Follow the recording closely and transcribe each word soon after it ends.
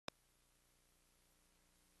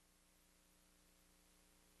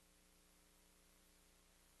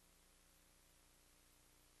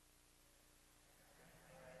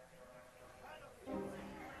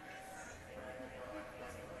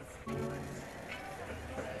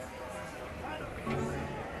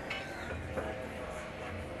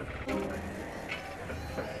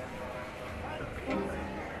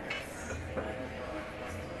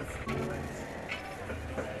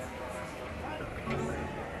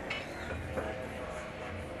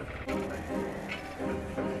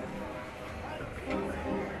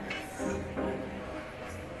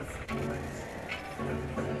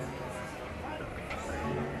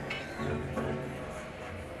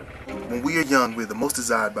When we are young, we are the most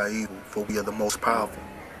desired by evil, for we are the most powerful.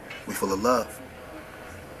 We full of love.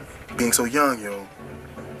 Being so young,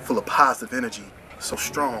 full of positive energy, so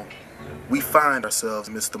strong, we find ourselves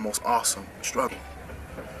amidst the most awesome struggle.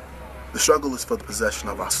 The struggle is for the possession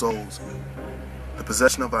of our souls, the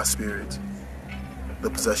possession of our spirits,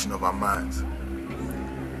 the possession of our minds.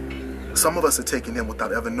 Some of us are taken in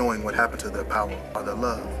without ever knowing what happened to their power or their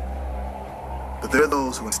love. But there are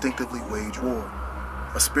those who instinctively wage war,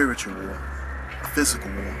 a spiritual war, a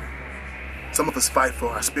physical war. Some of us fight for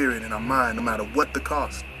our spirit and our mind no matter what the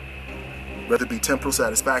cost, whether it be temporal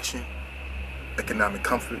satisfaction, economic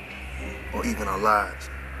comfort, or even our lives.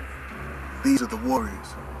 These are the warriors,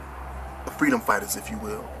 the freedom fighters, if you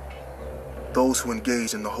will, those who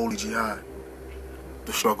engage in the holy jihad,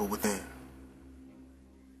 the struggle within.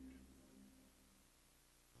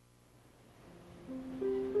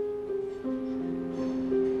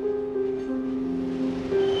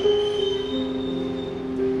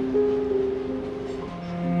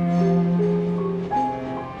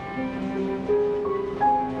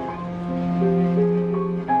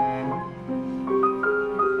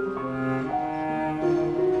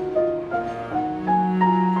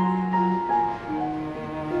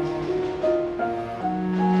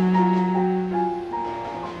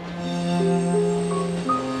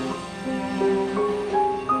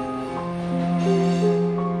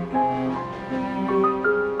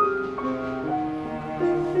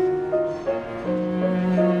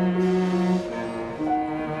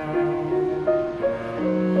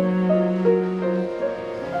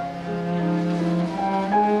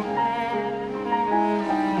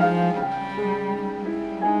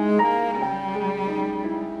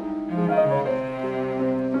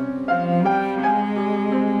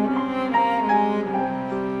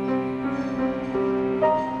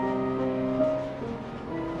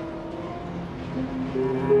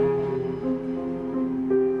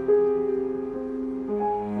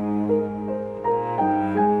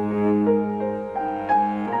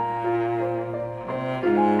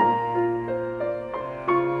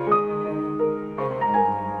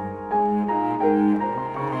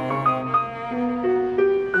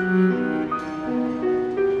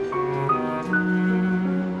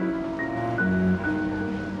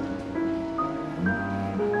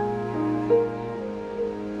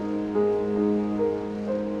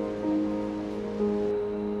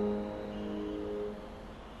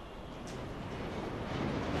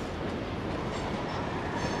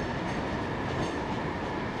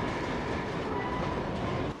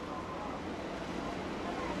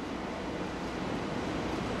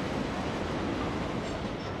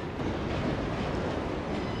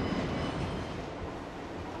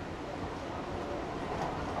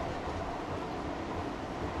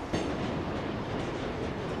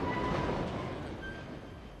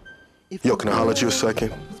 Yo, can I holler at you a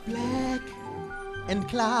second? Black and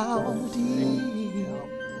cloudy,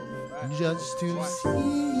 just to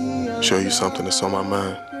see Show you something that's on my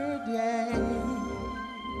mind.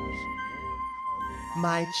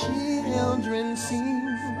 My children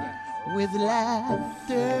sing with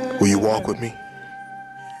laughter. Will you walk with me?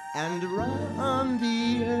 And run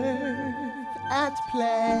the earth at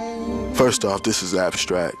play. First off, this is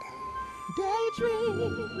abstract.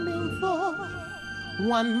 Daydreaming for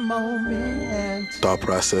one moment. Thought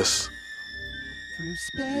process. Through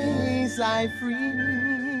space I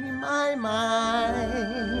free my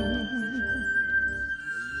mind,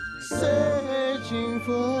 searching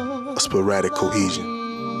for A sporadic cohesion.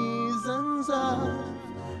 reasons of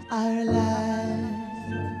our lives.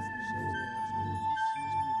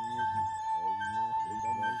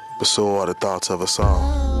 But so are the thoughts of us all.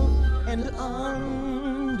 Love and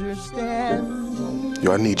understanding.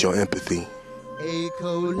 Yo, I need your empathy. A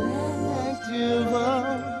collective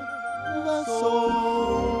of the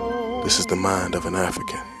soul. This is the mind of an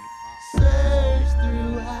African. Search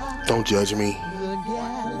throughout Don't judge me. the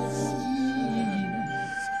galaxies.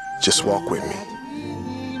 Just walk with me.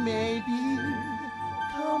 We may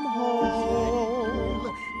become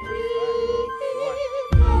whole.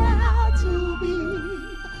 Prepare to be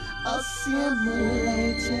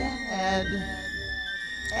assimilated.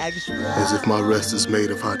 As if my rest is made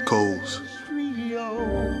of hot coals.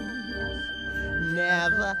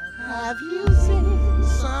 Never have you seen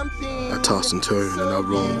something I toss and turn and I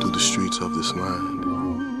roam through the streets of this mind,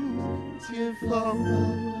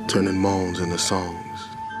 beautiful. turning moans into songs,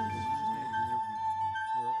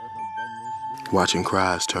 watching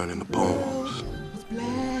cries turn into poems. It's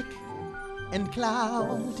black and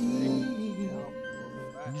cloudy,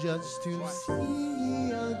 just to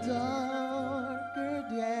see a darker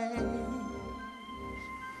day.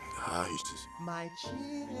 I used to my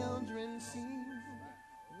children sing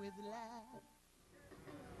with laughter.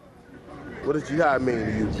 What does jihad mean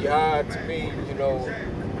to you? Jihad to me, you know,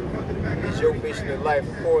 is your mission in life.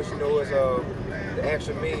 Of course, you know, it's the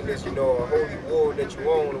actual meaning is, you know, a holy war that you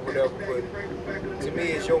own or whatever, but to me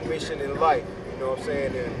it's your mission in life, you know what I'm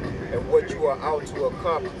saying, and what you are out to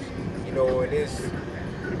accomplish, you know, and if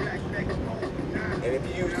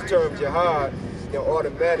you use the term jihad, then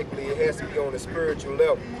automatically it has to be on a spiritual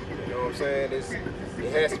level, you know what I'm saying,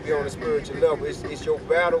 it has to be on a spiritual level. It's your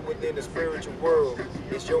battle within the spiritual world.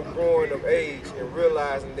 It's your growing of age and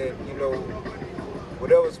realizing that, you know,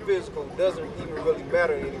 whatever's physical doesn't even really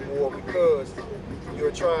matter anymore because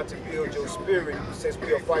you're trying to build your spirit. Since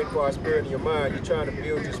we are fighting for our spirit and your mind, you're trying to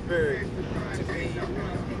build your spirit to be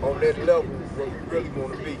on that level where you really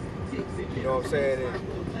want to be. You know what I'm saying?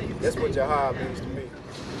 And that's what jihad means to me.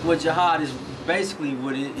 What jihad is basically,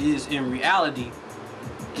 what it is in reality,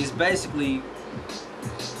 is basically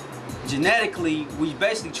genetically, we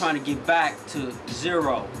basically trying to get back to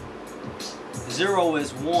zero. Zero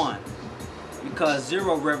is one. Because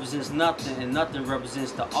zero represents nothing and nothing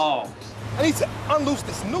represents the all. I need to unloose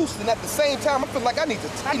this noose, and at the same time I feel like I need to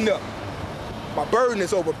tighten up. My burden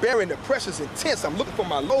is overbearing, the pressure's intense. I'm looking for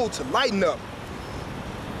my load to lighten up.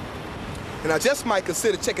 And I just might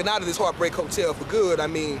consider checking out of this Heartbreak Hotel for good. I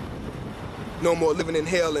mean, no more living in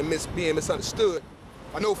hell and being misunderstood.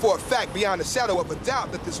 I know for a fact, beyond a shadow of a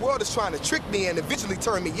doubt, that this world is trying to trick me and eventually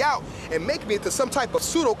turn me out and make me into some type of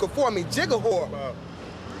pseudo-conforming jigger whore.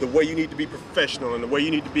 The way you need to be professional and the way you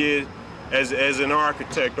need to be as an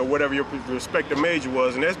architect or whatever your respective major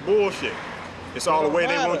was, and that's bullshit. It's all the way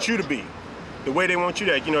they want you to be. The way they want you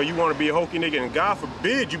to, you know, you want to be a hokey nigga, and God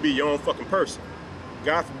forbid you be your own fucking person.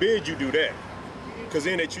 God forbid you do that, because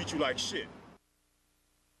then they treat you like shit.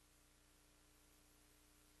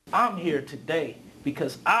 I'm here today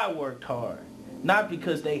because I worked hard, not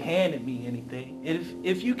because they handed me anything.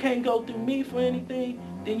 If you can't go through me for anything,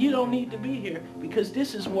 then you don't need to be here, because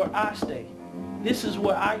this is where I stay. This is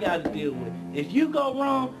what I got to deal with. If you go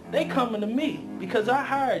wrong, they coming to me because I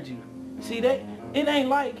hired you. See, it ain't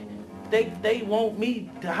like they want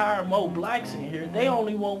me to hire more blacks in here. They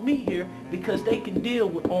only want me here because they can deal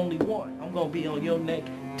with only one. I'm going to be on your neck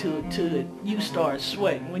till you start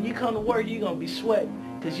sweating. When you come to work, you're going to be sweating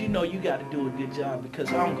because you know you got to do a good job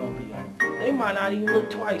because I'm going to be on. They might not even look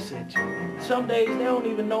twice at you. Some days they don't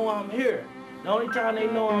even know I'm here. The only time they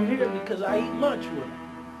know I'm here is because I eat lunch with them.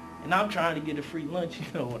 And I'm trying to get a free lunch, you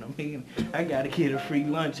know what I mean? I got to get a free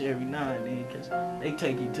lunch every now and then because they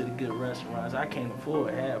take you to the good restaurants. I can't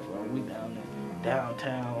afford half of them. We down in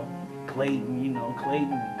downtown Clayton, you know,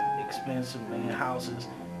 Clayton expensive, man. Houses,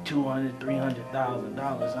 $200,000,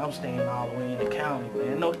 $300,000. I'm staying all the way in the county,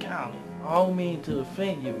 man. No county. I don't mean to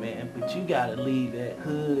offend you, man, but you gotta leave that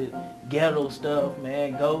hood, ghetto stuff,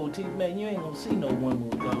 man. Gold teeth, man. You ain't gonna see no woman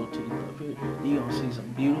with gold teeth up here. You gonna see some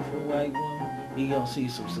beautiful white women. You gonna see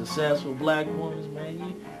some successful black women,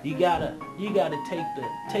 man. You gotta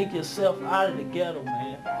take yourself out of the ghetto,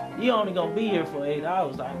 man. You only gonna be here for 8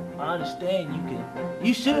 hours. I understand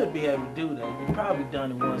you should be able to do that. You've probably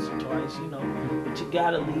done it once or twice, you know. But you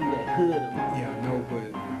gotta leave that hood alone. Yeah, I know,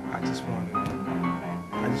 but I just wanna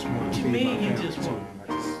what you mean you just want?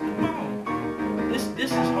 Come on. This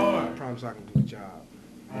is hard. I promise I can do the job.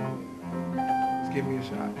 Just give me a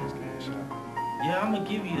shot. Just give me a shot. Yeah, I'm gonna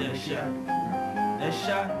give you that shot. That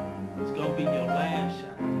shot is gonna be your last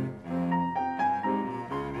shot.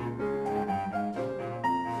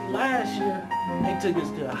 Last year, they took us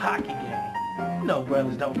to a hockey game. You know,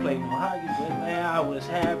 brothers don't play no hockey, but man, I was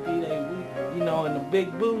happy. You know, in the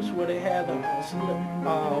big booths where they had the banquets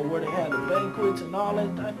and all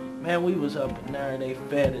that time. Man, we was up in there. They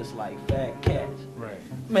fed us like fat cats. Right.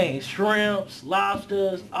 Man, shrimps,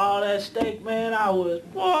 lobsters, all that steak, man. I was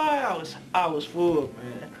full,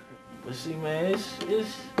 man. But see, man,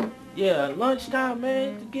 yeah, lunchtime,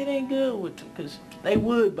 man, get in good with it, because they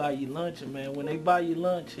would buy you lunch, and man, when they buy you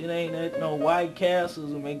lunch, it ain't at no White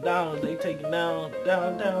Castles or McDonald's. They take you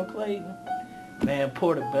downtown Clayton. Man,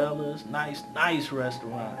 Portobello's, nice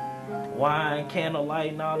restaurant. Wine,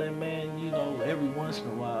 candlelight, and all that, man, you know, every once in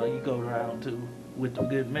a while you go around to with the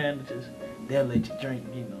good managers, they'll let you drink,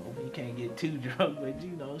 you know. You can't get too drunk, but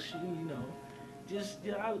you know, just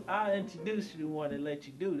I'll introduce you to one and let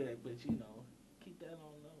you do that, but you know, keep that on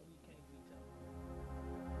low. You can't be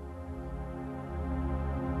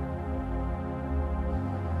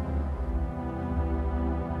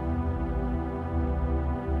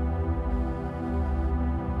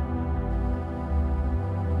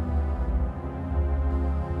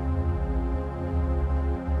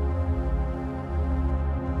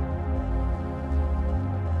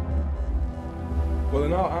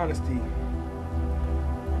all honesty,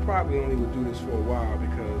 I probably only would do this for a while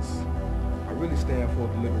because I really stand for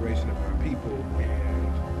the liberation of our people,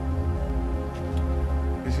 and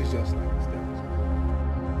this is just like a step.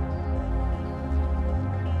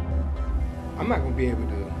 I'm not gonna be able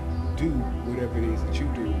to do whatever it is that you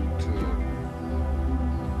do to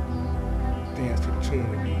dance to the tune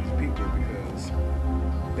of these people because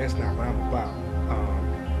that's not what I'm about.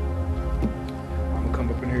 I'm gonna come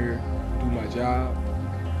up in here, do my job,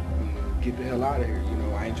 and get the hell out of here. You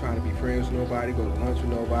know, I ain't trying to be friends with nobody, go to lunch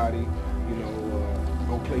with nobody, you know,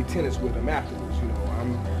 go play tennis with them afterwards. You know,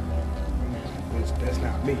 that's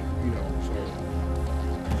not me. You know, so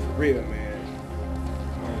for real, man,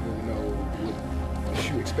 I don't really know what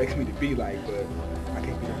you expect me to be like, but I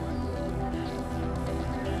can't be like that.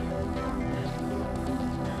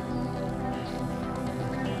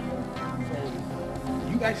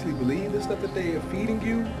 You actually believe the stuff that they are feeding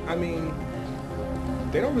you? I mean,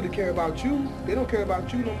 they don't really care about you. They don't care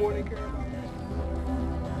about you no more than they care about you.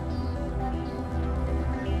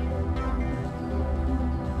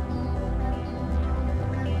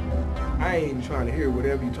 I ain't even trying to hear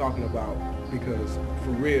whatever you're talking about because,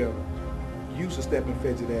 for real, you's a stepping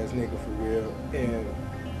fetched ass nigga for real, and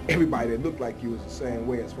everybody that looked like you is the same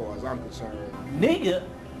way as far as I'm concerned. Nigga?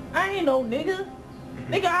 I ain't no nigga.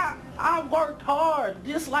 Nigga, I worked hard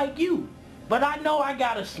just like you. But I know I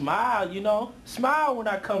gotta smile, you know? Smile when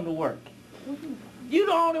I come to work. You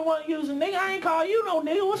the only one using nigga. I ain't call you no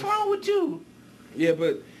nigga. What's wrong with you? Yeah,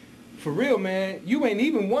 but for real, man, you ain't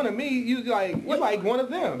even one of me. You like one of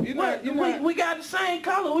them. You're not. We got the same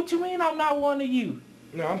color. What you mean I'm not one of you?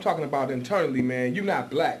 No, I'm talking about internally, man. You're not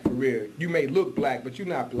black, for real. You may look black, but you're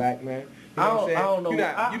not black, man. You know what I'm saying? I don't know. You're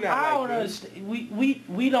not I like don't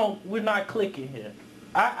understand. We're not clicking here.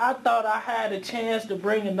 I thought I had a chance to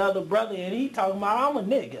bring another brother and he talking about I'm a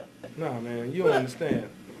nigga. Nah, man, you don't understand.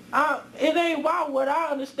 It ain't about what I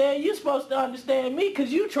understand. You supposed to understand me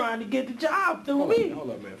because you trying to get the job through me. Hold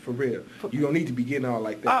up, man, for real. You don't need to be getting all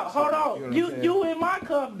like that. Hold on. You in my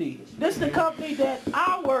company. This the company that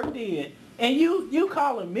I worked in. And you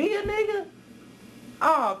calling me a nigga?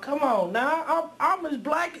 Oh, come on now. I'm as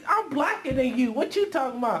black. I'm blacker than you. What you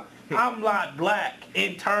talking about? I'm not black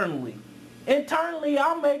internally. Internally,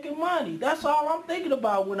 I'm making money. That's all I'm thinking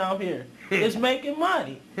about when I'm here. Is making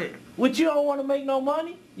money. What, you don't want to make no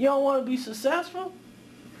money? You don't want to be successful?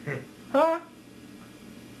 Huh?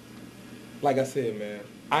 Like I said, man,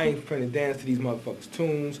 I ain't finna dance to these motherfuckers'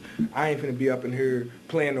 tunes. I ain't finna be up in here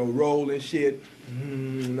playing no role and shit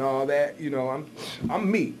and all that. You know,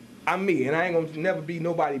 I'm me. I'm me, and I ain't gonna never be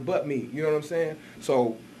nobody but me. You know what I'm saying?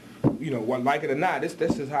 So, you know, like it or not, this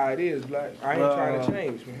is how it is, Black. I ain't trying to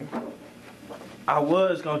change, man. I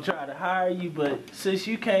was gonna try to hire you, but since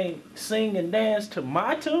you can't sing and dance to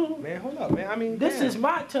my tune, man, hold up, man. I mean, this is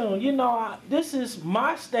my tune. You know, this is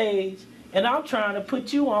my stage, and I'm trying to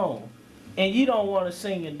put you on, and you don't want to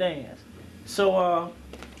sing and dance. So,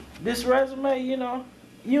 this resume, you know,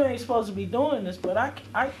 you ain't supposed to be doing this, but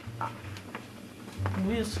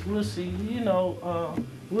we'll see. You know,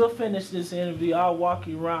 we'll finish this interview. I'll walk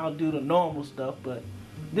you around, do the normal stuff, but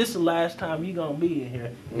this is the last time you gonna be in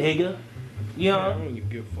here, nigga. You know? Man, I don't even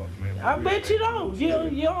give a fuck, man. I bet you don't. You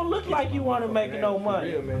don't look like you want to make no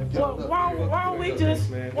money. Well, why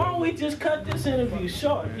don't we just cut this interview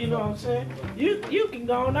short? You know what I'm saying? You can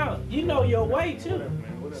go on out. You know your way too.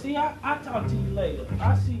 See, I talk to you later.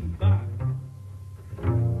 I see you. Bye.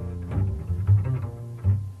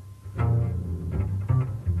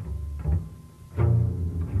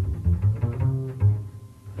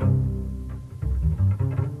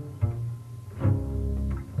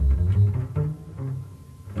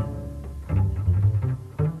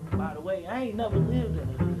 I ain't never lived in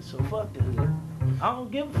the hood, so fuck the hood. I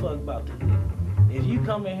don't give a fuck about the hood. If you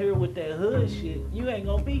come in here with that hood shit, you ain't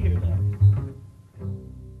gonna be here now.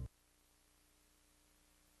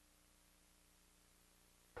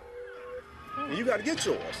 And you gotta get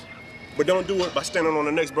yours. But don't do it by standing on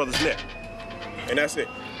the next brother's neck. And that's it.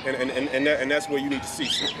 And that's where you need to see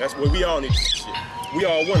shit. That's where we all need to see shit. We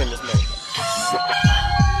all one in this motherfucker.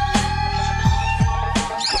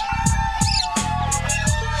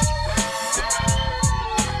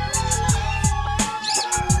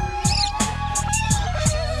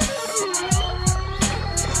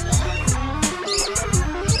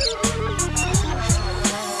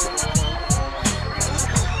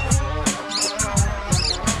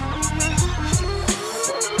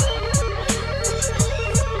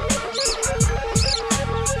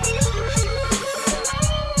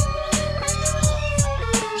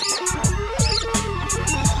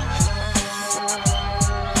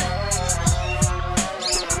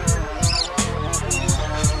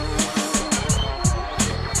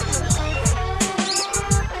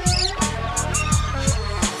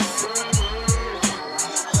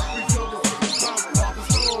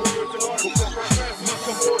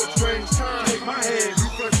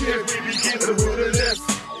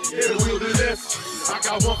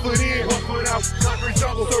 got 1 foot in, 1 foot out. Concrete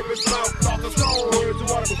jungle, surface mouth, off the stone. Words of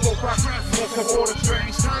water before progress. Must come on a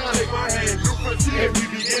strange time. Take my hand, new frontier. We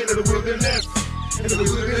begin in the wilderness. In the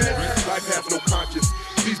wilderness. Life has no conscience.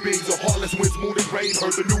 These beings are heartless when smooth and rain.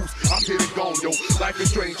 Heard the news, I'm here and gone, yo. Life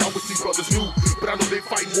is strange, I would see brothers new, but I know they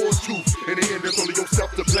fight wars too. In the end, there's only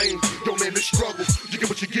yourself to blame. Yo, man, this struggle, you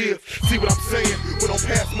get what you give. See what I'm saying? When on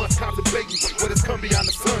past months contemplating what has come beyond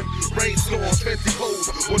the sun. Rain, storms, fancy clothes.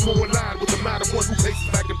 One more line with the mind of one who paces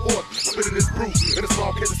back and forth, spitting his brew in a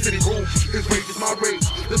small Kansas City room. His rage is my rage.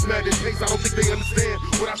 This madness pace, I don't think they understand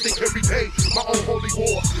what I think every day. My own holy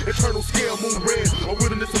war, eternal scale, moon red. A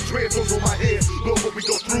wilderness of dread goes on my head. Lord, what we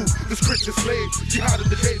go through, this Christian slave. Jihad of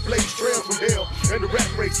the day, blaze trails from hell. And the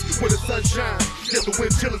rat race, when the sun shines, yet the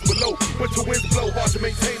wind chill is below. Winter winds blow, hard to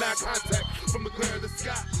maintain eye contact. From the glare of the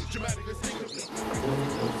sky, dramatic distinctively.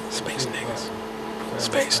 Space niggas.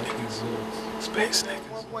 Space niggas. Space niggas.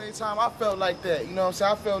 At one point in time, I felt like that, you know what I'm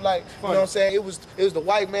saying? I felt like, you know what I'm saying, it was the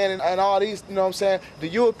white man and all these, you know what I'm saying? The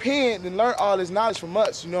European that learned all this knowledge from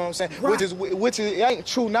us, you know what I'm saying? Right. Which is, it ain't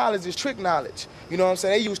true knowledge, it's trick knowledge. You know what I'm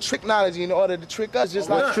saying? They use trick knowledge in order to trick us, just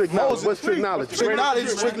like trick knowledge? What's trick knowledge? Trick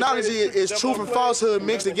knowledge is truth and falsehood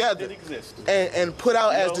mixed together and put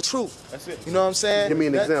out as the truth. That's it. You know what I'm saying? Give me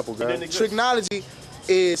an example, guys. Tricknology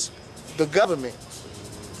is the government.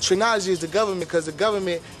 Tricknology is the government because the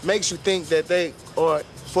government makes you think that they are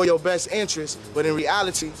for your best interest, but in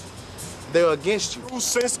reality, they're against you. True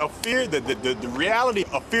sense of fear, the reality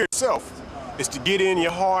of fear itself is to get in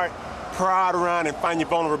your heart, prod around and find your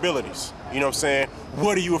vulnerabilities. You know what I'm saying?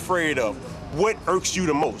 What are you afraid of? What irks you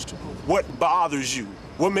the most? What bothers you?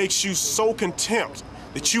 What makes you so contempt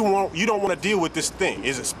that you don't want to deal with this thing?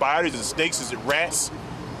 Is it spiders? Is it snakes? Is it rats?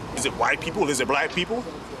 Is it white people? Is it black people?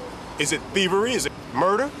 Is it thievery? Is it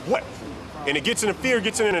murder? What? And it gets in the fear,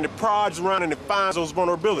 gets in and it prods around and it finds those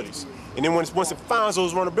vulnerabilities. And then once it finds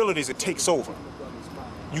those vulnerabilities, it takes over.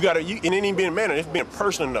 You gotta, it ain't even being a man, it's being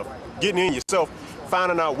personal enough. Getting in yourself,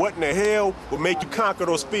 finding out what in the hell will make you conquer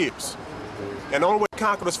those fears. And the only way to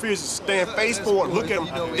conquer those fears is to stand face forward, look at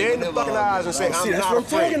them dead in the fucking eyes and say, I'm not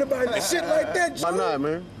afraid. That's what I'm talking about, shit like that, Joe. Why not,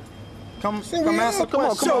 man? Come answer the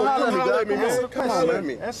question. Come on, man. Come on,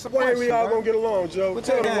 man. Why ain't we all gonna get along, Joe? Put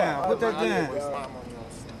that down. Put that down.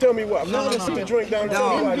 Tell me what. No. Drink down.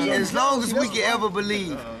 Tell me what, as long as we can ever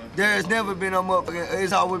believe, there has never been a motherfucking,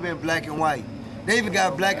 it's always been black and white. They even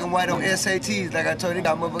got black and white on SATs, like I told you. They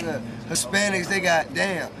got motherfucking Hispanics, they got,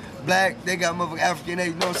 black, they got motherfucking African,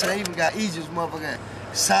 you know what I'm saying? They even got Egypt's motherfucking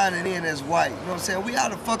signing in as white, you know what I'm saying? We how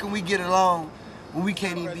the fucking we get along when we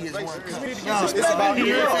can't even be as one country. No, it's about you.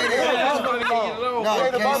 No,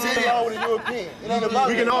 can't say that.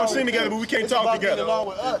 We can all sing together, but we can't talk together.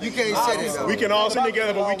 You can't say that. We can all sing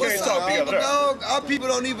together, but we can't talk together. Dog, our people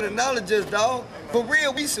don't even acknowledge us, dog. For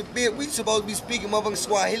real, we supposed to be speaking motherfucking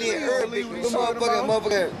Swahili and Arabic. The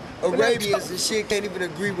motherfucking Arabians and shit can't even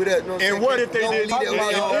agree with us. You know what and what if they did?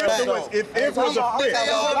 If it was a fit? They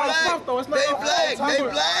black. They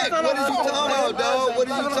black. What are you talking about, dog? What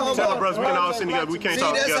are you talking about? Tell the brothers we can all sing together. We can't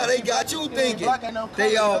talk together. See, that's how they got you thinking.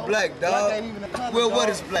 They all black, dog. Well, what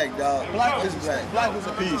is black, dog? Black is black. Black is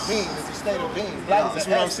a being. It's a state of being. Black is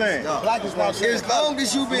what I'm saying. Black is what I'm saying. As long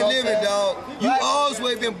as you been living, dog, you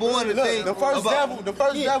always been born to think about. The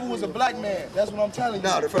first devil was a black man. That's what I'm telling you.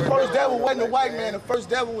 No, the first devil wasn't a white man. The first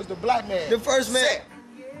devil was the black man. The first man.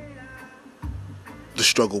 The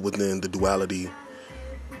struggle within, the duality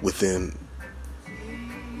within,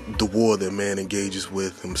 the war that man engages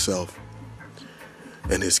with himself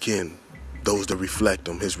and his kin, those that reflect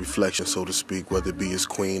him, his reflection, so to speak, whether it be his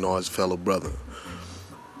queen or his fellow brother.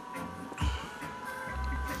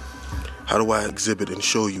 How do I exhibit and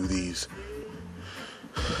show you these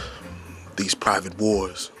private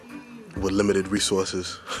wars with limited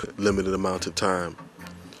resources, limited amount of time?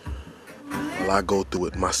 Well, I go through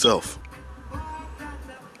it myself.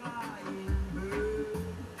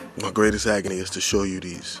 My greatest agony is to show you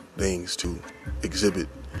these things, to exhibit,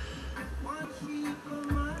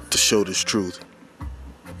 to show this truth.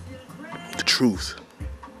 The truth.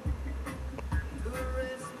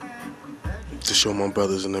 To show my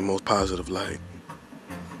brothers in their most positive light,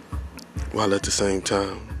 while at the same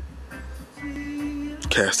time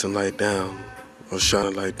casting light down or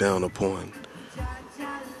shining light down upon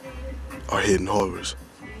our hidden horrors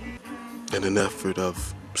in an effort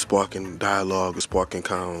of sparking dialogue or sparking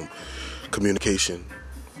communication.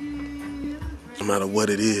 No matter what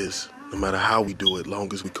it is, no matter how we do it,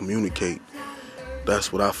 long as we communicate,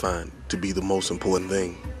 that's what I find to be the most important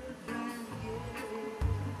thing.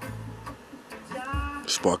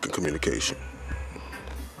 Sparking communication.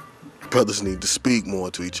 Brothers need to speak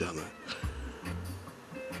more to each other.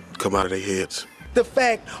 Come out of their heads. the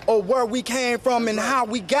fact of where we came from and how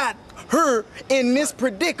we got her in this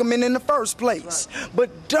predicament in the first place.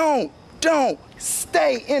 But don't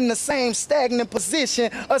stay in the same stagnant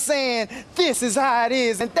position of saying this is how it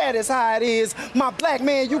is and that is how it is. My black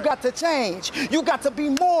man, you got to change. You got to be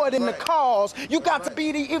more than the cause. You got to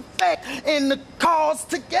be the effect and the cause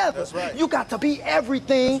together. You got to be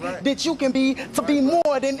everything that you can be to be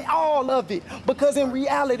more than all of it. Because in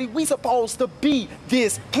reality, we supposed to be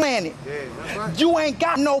this planet. You ain't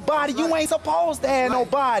got nobody. You ain't supposed to have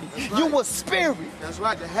nobody. You a spirit. That's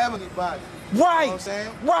right, the heavenly body. Right, you know what I'm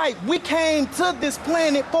saying? Right. We came to this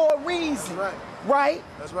planet for a reason. Right?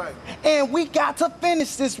 That's right. And we got to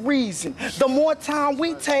finish this reason. The more time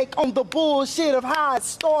we take on the bullshit of how it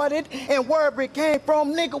started and wherever it came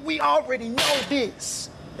from, nigga, we already know this.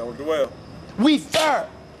 Don't dwell. We there.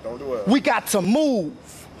 Don't dwell. We got to move.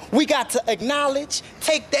 We got to acknowledge,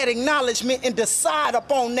 take that acknowledgement and decide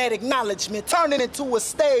upon that acknowledgement, turn it into a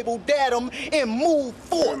stable datum and move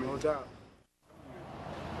forward. No doubt.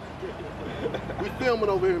 We filming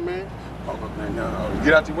over here, man. Oh, man,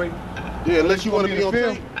 get out your way. Yeah, unless you want to be on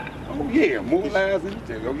film. Oh, yeah, immortalized.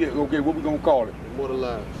 Oh, yeah, okay, what we gonna call it?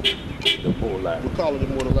 Immortalized. Immortalized. We'll call it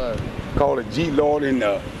immortalized. Call it G-Lord and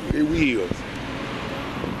here we is.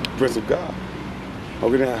 Prince of God.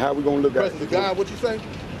 Okay, now how we gonna look at it? Prince of God, what you say?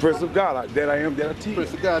 Prince of God, that I am, that I teach.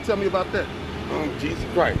 Prince of God, tell me about that. Jesus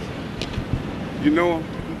Christ. You know him?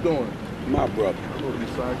 Keep going. My brother. I know this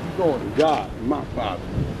side. Keep going. God, my father.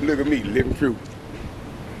 Look at me, living truth.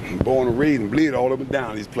 Born and raised and bleed all up and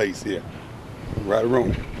down this place here. Right or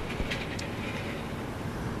wrong.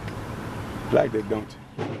 Like that, don't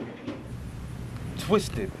you?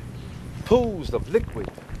 Twisted pools of liquid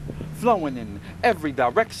flowing in every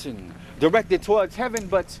direction, directed towards heaven,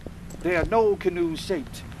 but there are no canoes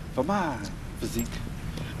shaped for my physique.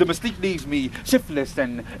 The mystique leaves me shiftless,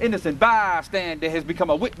 and innocent bystander has become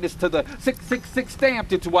a witness to the 666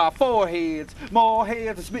 stamped into our foreheads. More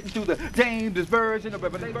heads are smitten through the James version of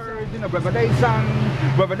revelation,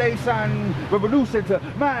 revolution to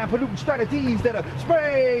mind polluting strategies that are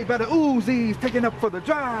sprayed by the Uzis, taking up for the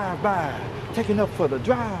drive-by, taking up for the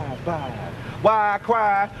drive-by. Why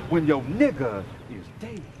cry when your nigga is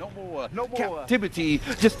dead? No more captivity,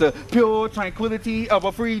 just the pure tranquility of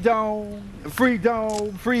a freedom.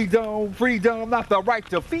 Freedom, freedom, freedom. Not the right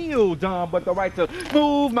to feel dumb, but the right to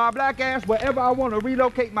move my black ass wherever I want to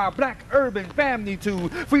relocate my black urban family to.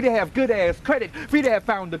 Free to have good ass credit. Free to have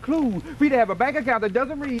found a clue. Free to have a bank account that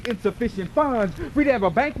doesn't read insufficient funds. Free to have a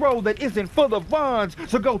bankroll that isn't full of funds.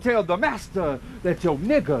 So go tell the master that your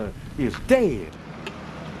nigga is dead.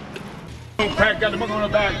 Crack got the mother on the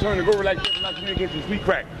back, turn to go like this, like you get some sweet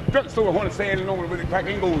crack. Drug store 100 sand and over with the crack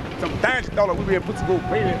ain't go some $1,000 we be able to put some gold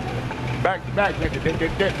pay back to back,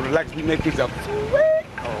 that for the like we make this up. Sweet,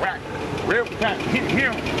 alright, real crack, hit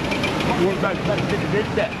him.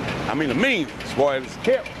 I mean, a mean, spoil is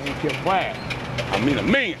kept, ain't kept quiet. I mean, a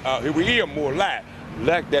mean, here we hear more live,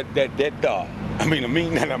 like that dog. I mean,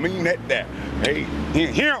 that. Hey,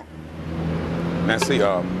 him. Now see,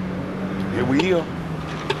 here we hear.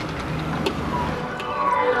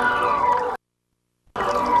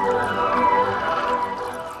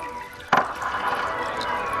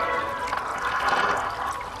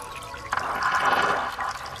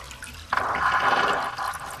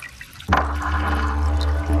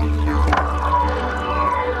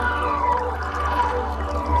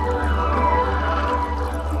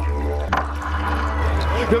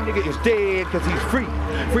 Your nigga is dead because he's free.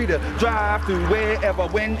 Free to drive through wherever,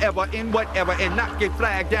 whenever, in whatever, and not get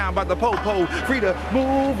flagged down by the po-po. Free to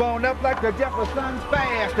move on up like the Jeffersons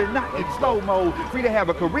fast and not in slow-mo. Free to have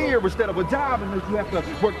a career instead of a job unless you have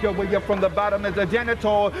to work your way up from the bottom as a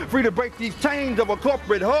janitor. Free to break these chains of a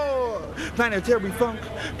corporate whore. Planetary funk,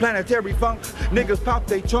 niggas pop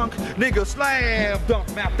they trunk, niggas slam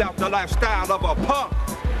dunk, mapped out the lifestyle of a punk.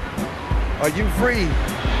 Are you free?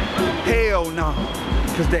 Hell no.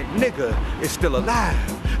 Cause that nigga is still alive.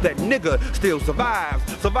 That nigga still survives.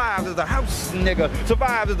 Survives as a house nigga.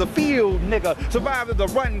 Survives as a field nigga. Survives as a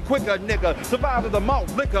run quicker nigga. Survives as a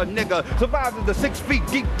malt liquor nigga. Survives as a 6 feet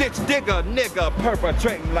deep ditch digger nigga.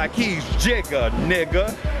 Perpetrating like he's Jigger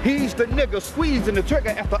nigga. He's the nigga squeezing the trigger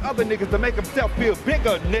after other niggas to make himself feel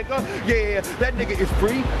bigger nigga. Yeah, that nigga is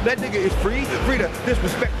free. That nigga is free. Free to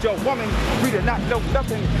disrespect your woman. Free to not know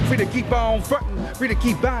nothing. Free to keep on fronting. Free to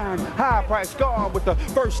keep buying high price scar with the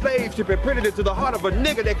first slave ship imprinted into the heart of a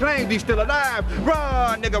nigga that claims he's still alive.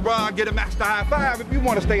 Run, nigga, run, get a master high five if you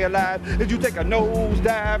want to stay alive. If you take a nose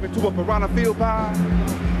dive into a piranha field pie,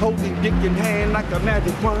 holding dick in hand like a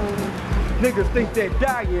magic wand. Niggas think they're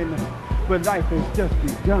dying, but life has just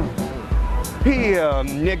begun. Here,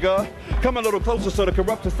 nigga. Come a little closer so the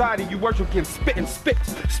corrupt society you worship can spit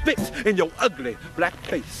in your ugly black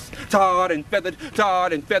face. Tarred and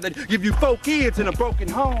feathered, give you 4 kids in a broken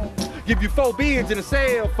home. Give you 4 bids and a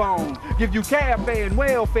cell phone. Give you cafe and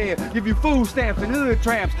welfare. Give you food stamps and hood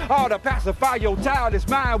tramps. All to pacify your childish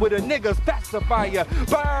mind with a nigga's pacifier.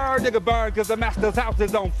 Burn, nigga, burn, cause the master's house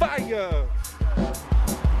is on fire.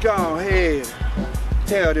 Go ahead,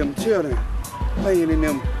 tell them children playing in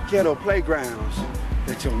them ghetto playgrounds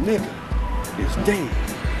that your nigga is dead.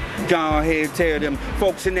 Go ahead, tell them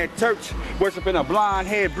folks in that church worshiping a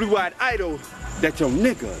blonde-haired, blue-eyed idol that your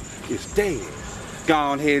nigga is dead.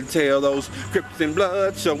 Go ahead, tell those Crips and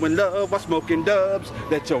Bloods showing love while smoking dubs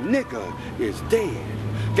that your nigga is dead.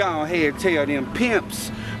 Go ahead, tell them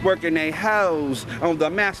pimps working they hoes on the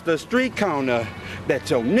master street corner that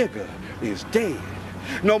your nigga is dead.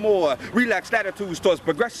 No more relaxed attitudes towards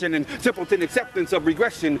progression and simpleton acceptance of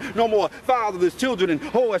regression. No more fatherless children and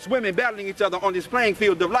whorish women battling each other on this playing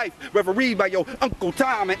field of life, refereed by your Uncle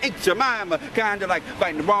Tom and Aunt Jemima. Kinda like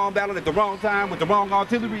fighting the wrong battle at the wrong time with the wrong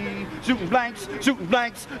artillery. Shooting blanks, shooting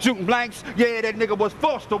blanks, shooting blanks. Yeah, that nigga was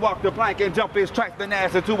forced to walk the plank and jump his trifling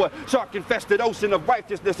ass into a shark-infested ocean of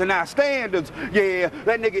righteousness and our standards. Yeah,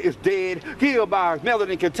 that nigga is dead, killed by a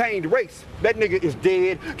melanin-contained race. That nigga is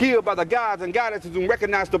dead, killed by the gods and goddesses who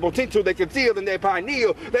recognize the potential they conceal in their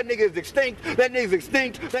pineal. That nigga is extinct, that nigga is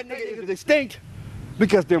extinct, that nigga is extinct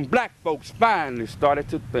because them black folks finally started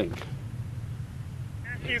to think.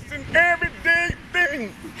 It's an everyday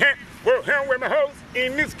thing. Well, hell with my hoes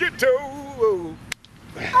in this ghetto.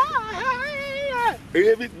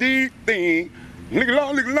 Everyday thing. Look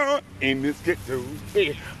along in this ghetto.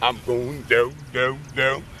 Yeah, I'm going down, down,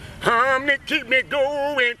 down. They keep me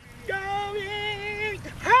going.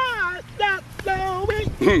 Hard, stop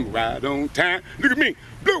blowing. Right on time. Look at me,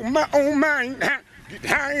 blow my own mind. Get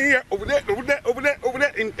higher, over there, over there, over there, over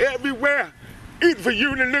there, and everywhere. Easy for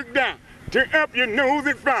you to look down. Turn up your nose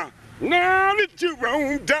and frown. Now that you're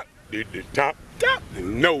on top, to the top, top.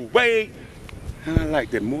 No way. I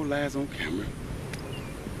like that. More lies on camera.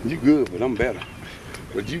 You good, but I'm better.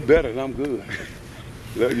 But you better and I'm good.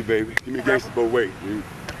 Love you, baby. Give me gangsta both ways, dude.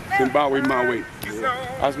 Zimbabwe my way.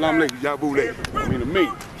 Assalamu alaikum, Yabule. I mean to me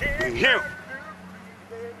and him.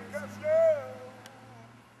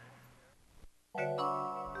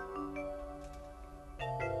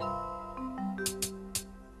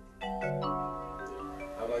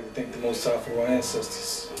 I'd like to thank the Most High for our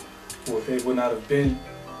ancestors. For if they would not have been,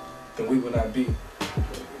 then we would not be.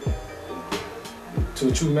 To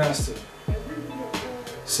a true master,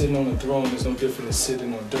 sitting on the throne is no different than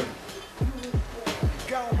sitting on dirt.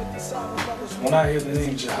 When I hear the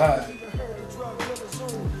name Jihad,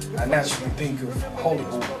 I naturally think of holy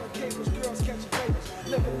war.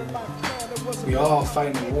 We are all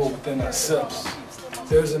fighting a war within ourselves.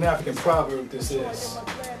 There's an African proverb that says,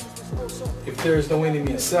 if there is no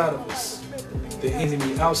enemy inside of us, the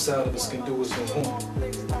enemy outside of us can do us no harm.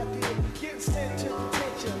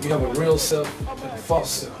 We have a real self and a false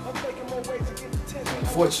self.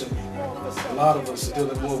 Unfortunately, a lot of us are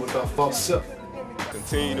dealing more with our false self.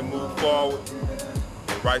 Continue to move forward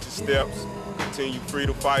in righteous steps, continue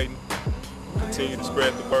freedom fighting, continue to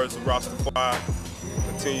spread the words of Rastropective,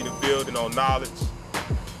 continue to building on knowledge.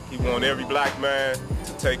 He want every black man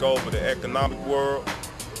to take over the economic world.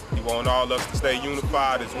 He want all us to stay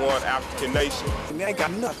unified as one African nation. I ain't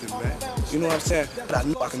got nothing, man. You know what I'm saying? But I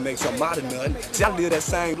know I can make something out of nothing. See, I live that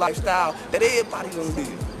same lifestyle that everybody gonna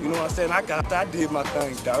live. You know what I'm saying? I did my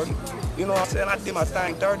thing dirty. You know what I'm saying? I did my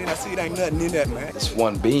thing dirty and I see it ain't nothing in that, man. It's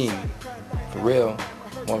one being, for real.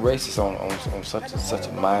 One race is on such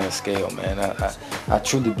a minor scale, man. I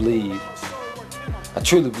truly believe,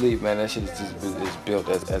 man, that shit is built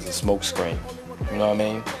as a smoke screen. You know what I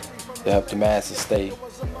mean? To help the masses stay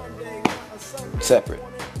separate.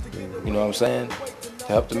 You know what I'm saying? To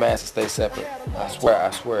help the masses stay separate. I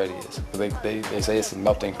swear it is. They say it's a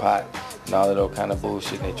melting pot and all that old kind of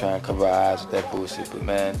bullshit, and they try and cover our eyes with that bullshit. But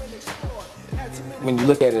man, when you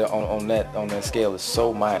look at it on that scale, it's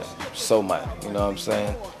so minor, so minor. You know what I'm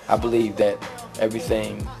saying? I believe that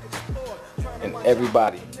everything and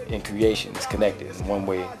everybody in creation is connected in one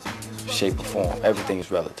way, shape, or form. Everything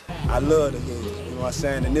is relative. I love the hood, you know what I'm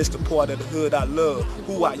saying? And this the part of the hood I love,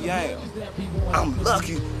 who I am. I'm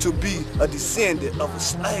lucky to be a descendant of a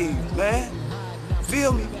slave, man.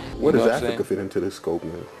 Feel me? Where does Africa fit into this scope,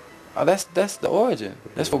 man? Oh, that's the origin.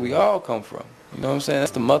 That's where we all come from. You know what I'm saying?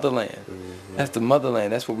 That's the motherland. That's the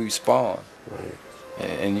motherland. That's where we spawn.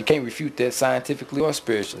 And you can't refute that scientifically or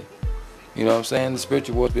spiritually. You know what I'm saying? The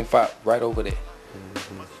spiritual war's been fought right over there.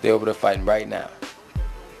 They're over there fighting right now.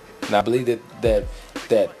 And I believe that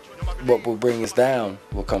what will bring us down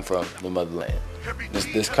will come from the motherland.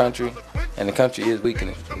 This country, and the country is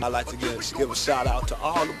weakening. I like to give a shout out to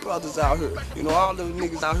all the brothers out here. You know, all the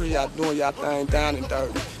niggas out here, y'all doing y'all thing down and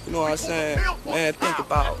dirty. You know what I'm saying? Man, think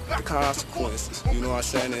about the consequences. You know what I'm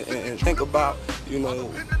saying? And think about, you know,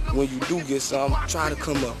 when you do get something, try to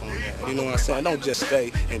come up on that. You know what I'm saying? Don't just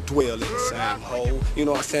stay and dwell in the same hole. You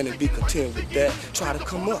know what I'm saying? And be content with that. Try to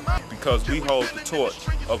come up. Because we hold the torch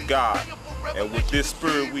of God. And with this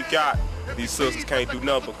spirit we got, these sisters can't do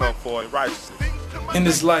nothing but come forward in righteousness. In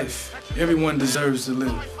this life, everyone deserves to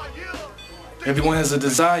live. Everyone has a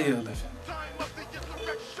desire of living.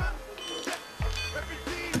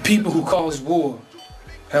 The people who cause war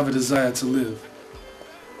have a desire to live.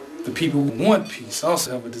 The people who want peace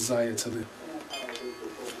also have a desire to live.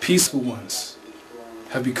 The peaceful ones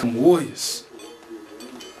have become warriors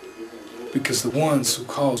because the ones who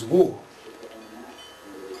cause war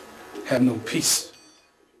have no peace.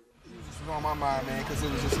 This was on my mind, man, because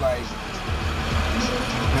it was just like,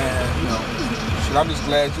 man, you know, shit, I'm just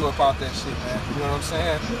glad you up out that shit, man. You know what I'm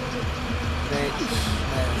saying?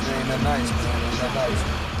 It ain't that nice, man. It ain't that nice.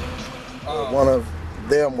 One of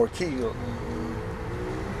them were killed.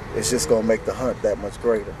 It's just gonna make the hunt that much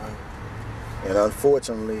greater. And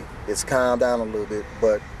unfortunately, it's calmed down a little bit,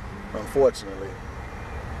 but unfortunately,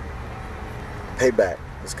 payback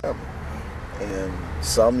is coming. And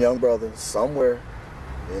some young brother somewhere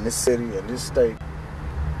in this city, in this state,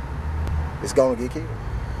 is gonna get killed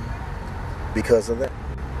because of that.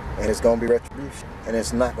 And it's gonna be retribution, and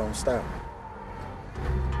it's not gonna stop.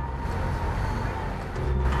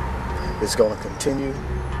 It's gonna continue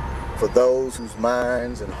for those whose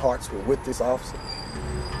minds and hearts were with this officer.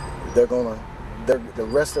 The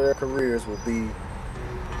rest of their careers will be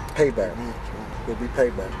payback. Will be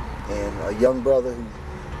payback. And a young brother who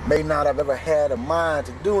may not have ever had a mind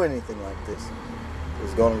to do anything like this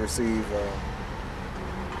is going to receive a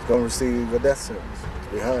death sentence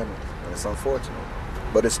behind it. And it's unfortunate,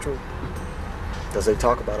 but it's true, because they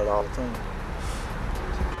talk about it all the time.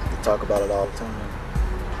 They talk about it all the time.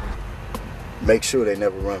 Make sure they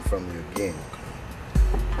never run from you again.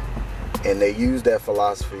 And they use that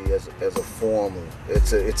philosophy as a form of,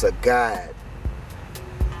 it's a guide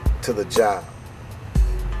to the job.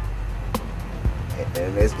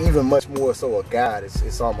 And it's even much more so a guide,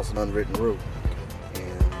 it's almost an unwritten rule.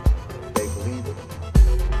 And they believe it.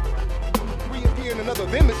 Reappear in another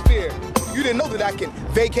hemisphere. You didn't know that I can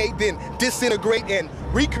vacate, then disintegrate, and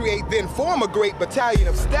recreate, then form a great battalion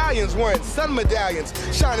of stallions wearing sun medallions,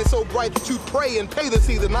 shining so bright that you'd pray and pay to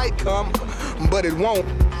see the night come, but it won't.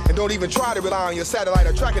 And don't even try to rely on your satellite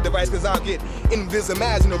or tracker device, because I'll get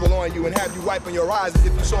invisimaginable on you and have you wiping your eyes as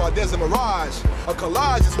if you saw a desert mirage. A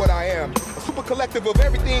collage is what I am. A super collective of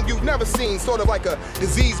everything you've never seen, sort of like a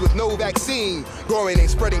disease with no vaccine, growing and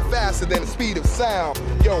spreading faster than the speed of sound.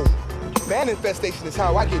 Yo, fan infestation is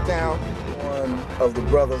how I get down. One of the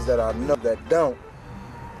brothers that I know that don't,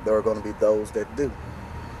 there are going to be those that do.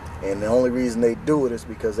 And the only reason they do it is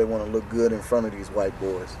because they want to look good in front of these white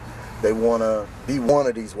boys. They want to be one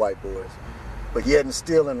of these white boys. But yet and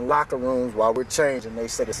still in locker rooms while we're changing, they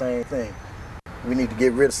say the same thing. We need to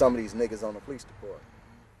get rid of some of these niggas on the police department.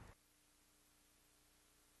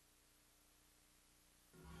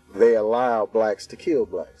 They allow blacks to kill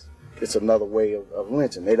blacks. It's another way of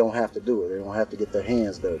lynching. They don't have to do it. They don't have to get their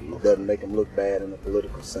hands dirty. It doesn't make them look bad in a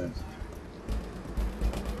political sense.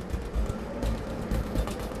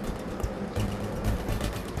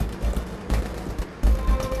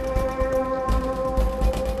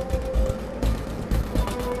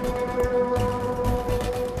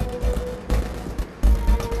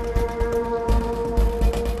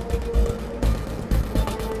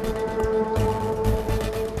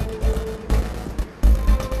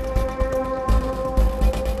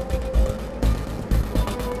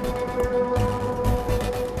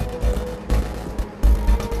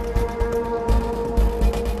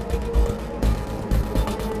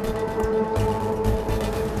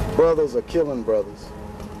 Brothers are killing brothers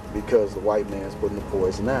because the white man's putting the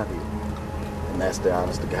poison out here. And that's the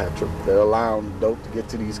honest to God truth. They're allowing dope to get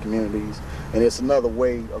to these communities, and it's another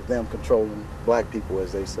way of them controlling black people,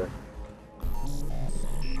 as they say.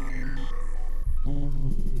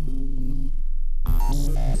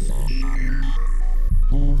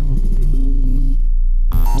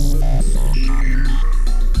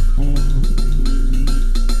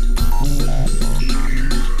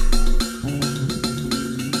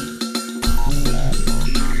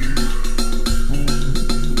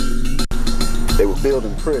 They were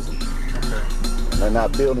building prisons. Okay. They're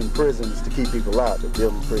not building prisons to keep people out. They're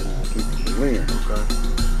building prisons to keep people in. Okay.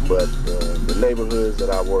 But the neighborhoods that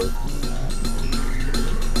I work,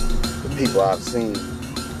 people I've seen,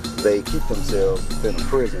 they keep themselves in a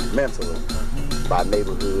prison mentally by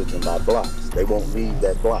neighborhoods and by blocks. They won't leave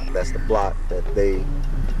that block. That's the block that they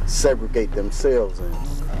segregate themselves in.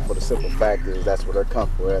 For the simple fact is that's where they're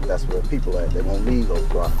comfortable at, that's where people at. They won't leave those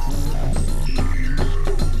blocks.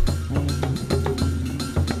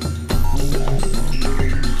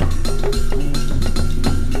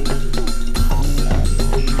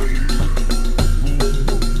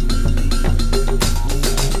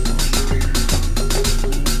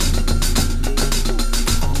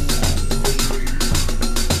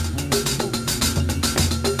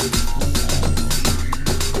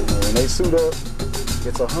 When they suit up,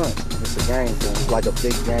 it's a hunt. It's a game for them. It's like a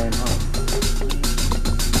big game hunt.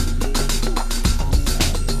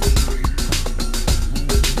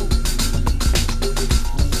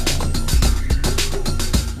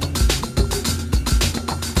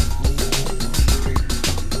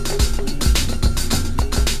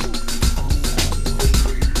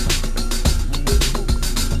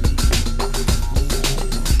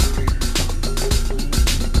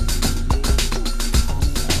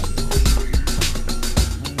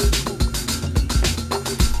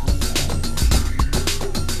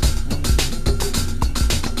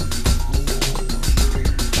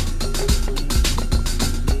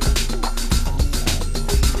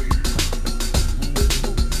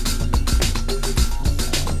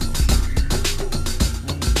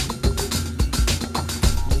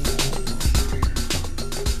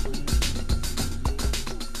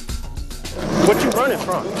 What you running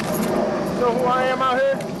from? You know who I am out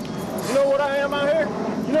here? You know what I am out here?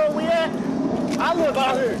 You know where we at? I live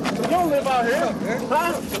out here. You don't live out here.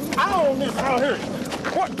 Huh? I don't live out here.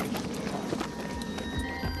 What?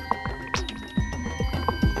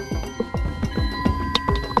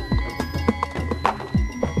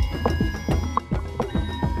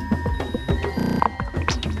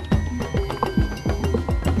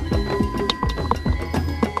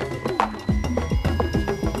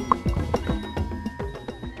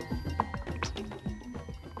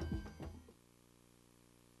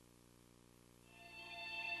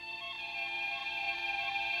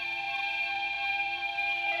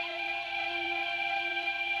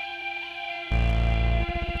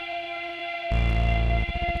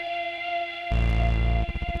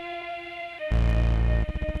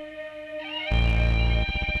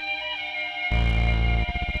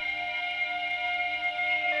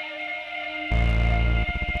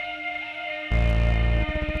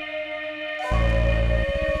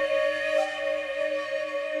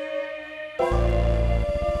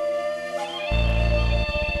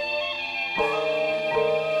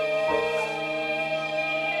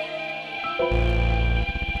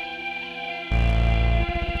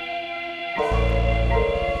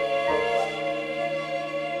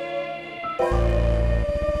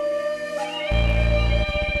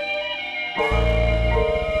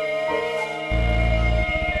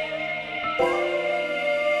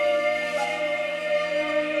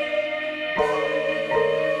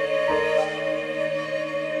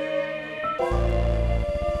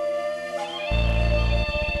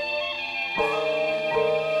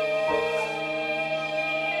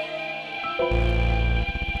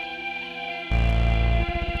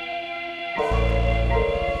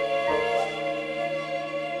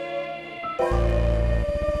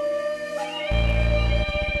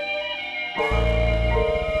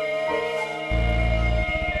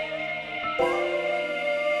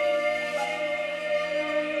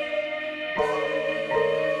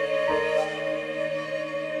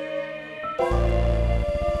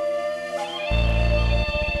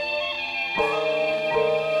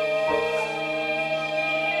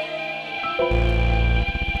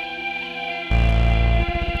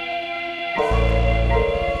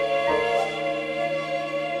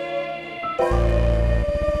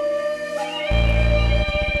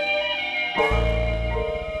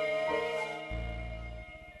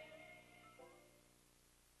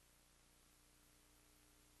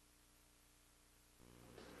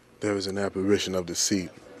 There was an apparition of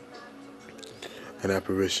deceit. An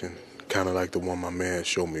apparition kind of like the one my man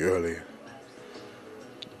showed me earlier.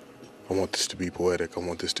 I want this to be poetic. I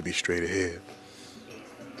want this to be straight ahead.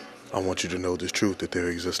 I want you to know this truth, that there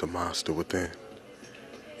exists a monster within.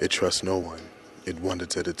 It trusts no one. It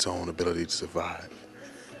wonders at its own ability to survive.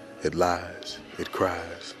 It lies. It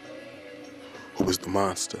cries. Who is the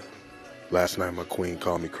monster? Last night my queen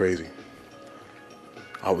called me crazy.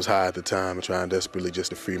 I was high at the time and trying desperately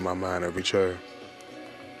just to free my mind and reach her.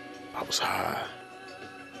 I was high.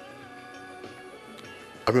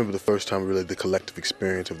 I remember the first time really the collective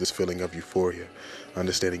experience of this feeling of euphoria,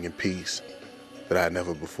 understanding and peace that I had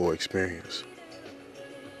never before experienced.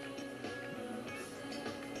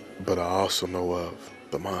 But I also know of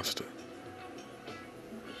the monster.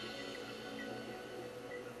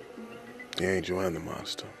 The angel and the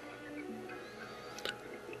monster.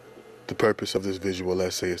 The purpose of this visual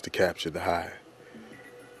essay is to capture the high.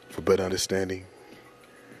 For better understanding,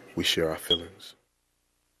 we share our feelings.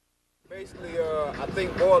 Basically, I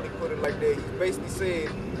think Marley put it like that. He basically said,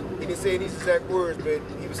 he didn't say these exact words, but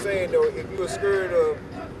he was saying though, if you're scared of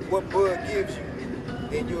what Bud gives you,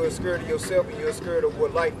 then you're scared of yourself and you're scared of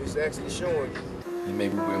what life is actually showing you. And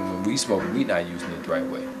maybe when we smoke, we not using it the right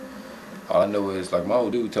way. All I know is, like my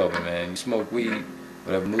old dude told me, man, you smoke weed,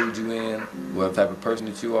 whatever mood you in, whatever type of person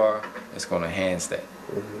that you are, it's gonna enhance that.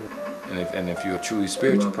 And if you're a truly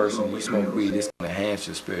spiritual person, you smoke weed, it's gonna enhance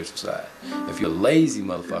your spiritual side. If you're a lazy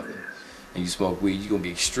motherfucker and you smoke weed, you're gonna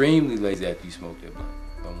be extremely lazy after you smoke that blunt.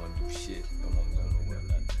 Don't wanna do shit. Don't wanna go nowhere,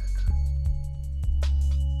 nothing.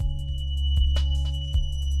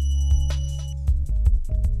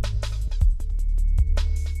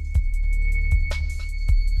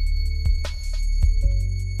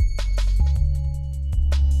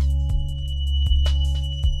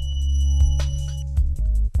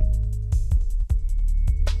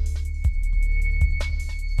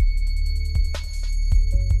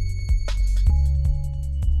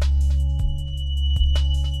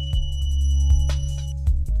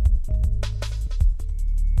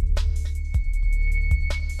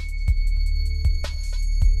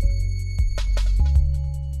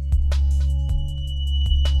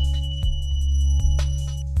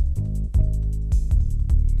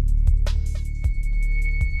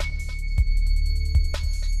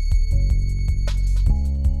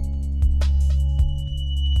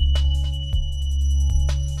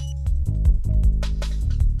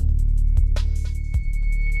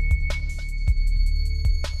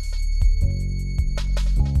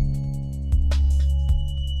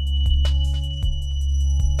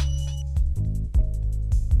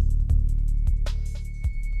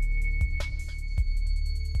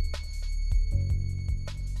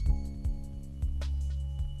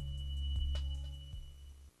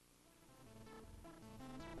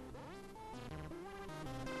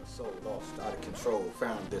 So lost, out of control,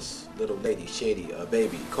 found this little lady, shady, a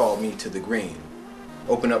baby, called me to the green.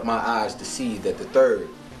 Opened up my eyes to see that the third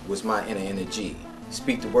was my inner energy.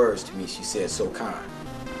 Speak the words to me, she said, so kind.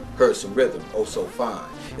 Heard some rhythm, oh so fine.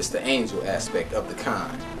 It's the angel aspect of the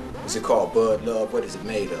kind. Is it called Bud Love? What is it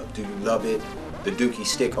made of? Do you love it? The dookie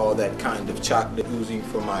stick, all that kind of chocolate oozing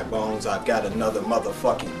from my bones. I've got another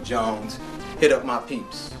motherfucking Jones. Hit up my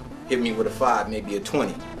peeps. Hit me with a 5, maybe a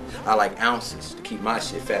 20. I like ounces to keep my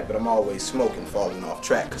shit fat, but I'm always smoking, falling off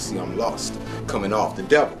track, cause see I'm lost, coming off the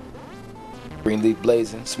devil. Green leaf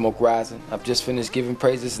blazing, smoke rising. I've just finished giving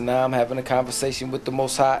praises and now I'm having a conversation with the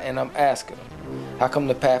Most High and I'm asking him, how come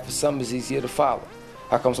the path for some is easier to follow?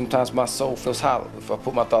 How come sometimes my soul feels hollow if I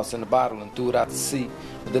put my thoughts in a bottle and threw it out to sea?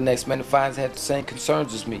 But the next man that finds had the same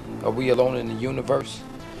concerns as me. Are we alone in the universe?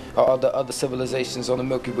 Or are there other civilizations on the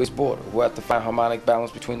Milky Way's border who have to find harmonic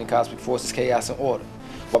balance between the cosmic forces, chaos, and order?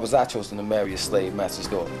 Why was I chosen to marry a slave master's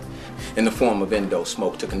daughter? In the form of endo,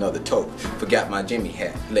 smoke took another toke. Forgot my Jimmy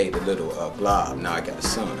hat, laid a little glob, now I got a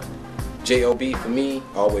son. J.O.B. for me,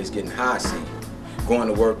 always getting high, see. Going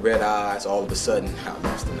to work, red eyes, all of a sudden, I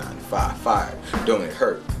lost the 9 to 5. Fired, don't it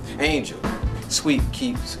hurt? Angel, sweet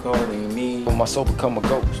keeps calling me. When my soul become a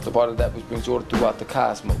ghost, the part of that which brings order throughout the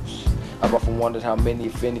cosmos. I've often wondered how many,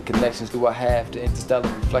 if any, connections do I have to interstellar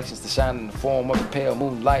reflections to shine in the form of the pale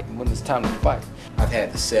moonlight and when it's time to fight. I've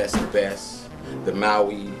had the cess, the best, the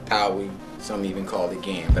Maui, Powie, some even call it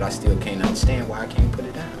GAN, but I still can't understand why I can't put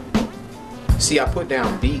it down. See, I put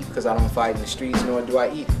down beef because I don't fight in the streets, nor do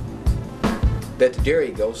I eat it. Let the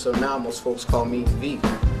dairy go, so now most folks call me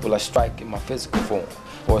vegan. Will I strike in my physical form?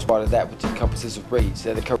 Or as part of that which encompasses a rage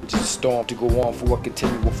that encourages a storm to go on for a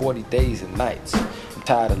continual 40 days and nights? I'm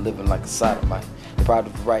tired of living like a sodomite, deprived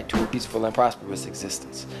of the right to a peaceful and prosperous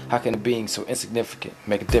existence. How can a being so insignificant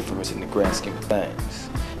make a difference in the grand scheme of things?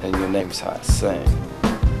 And your name is how I sing.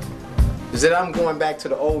 Is that I'm going back to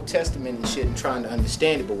the Old Testament and shit and trying to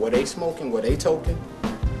understand it, but were they smoking, were they toking?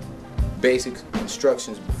 Basic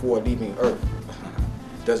instructions before leaving Earth.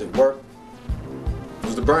 Does it work?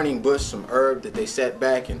 Was the burning bush some herb that they sat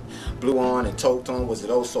back and blew on and toked on? Was it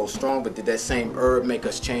oh so strong? But did that same herb make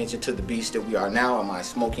us change into the beast that we are now? Am I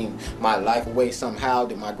smoking my life away somehow?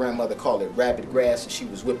 Did my grandmother call it rabbit grass and she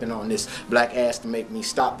was whipping on this black ass to make me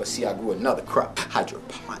stop? But see, I grew another crop.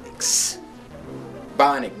 Hydroponics.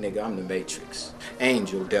 Bionic nigga, I'm the Matrix.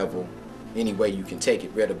 Angel, devil, any way you can take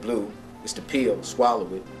it, red or blue. It's the pill,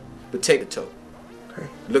 swallow it, but take a toke.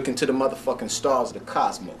 Look into the motherfucking stars of the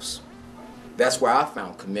cosmos. That's where I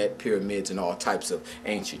found Kemet, pyramids, and all types of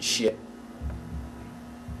ancient shit.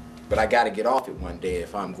 But I gotta get off it one day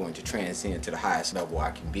if I'm going to transcend to the highest level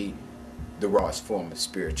I can be. The rawest form of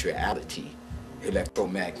spirituality,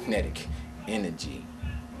 electromagnetic energy.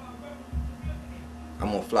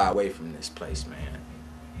 I'm gonna fly away from this place, man.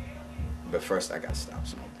 But first I gotta stop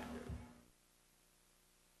smoking.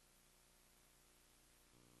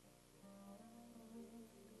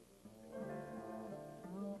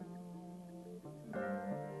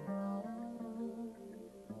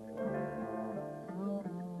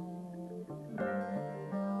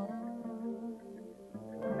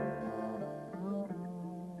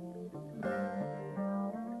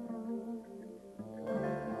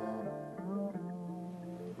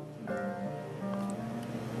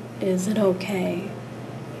 Is it okay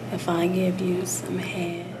if I give you some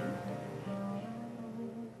head?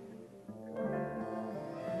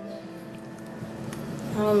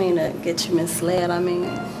 I don't mean to get you misled. I mean,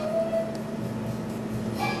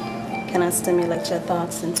 can I stimulate your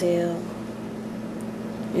thoughts until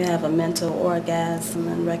you have a mental orgasm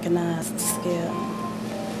and recognize the skill?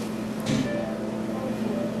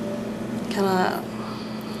 Can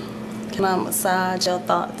I massage your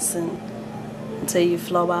thoughts until you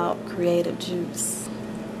flow out creative juice?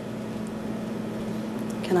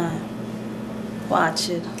 Can I watch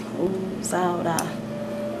it ooze out?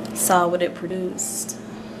 I saw what it produced.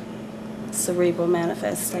 Cerebral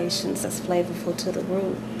manifestations that's flavorful to the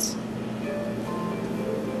root.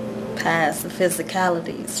 Past the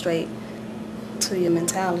physicality, straight to your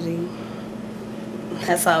mentality.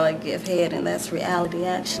 That's how I give head, and that's reality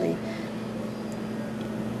actually.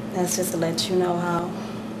 That's just to let you know how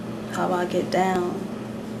I get down.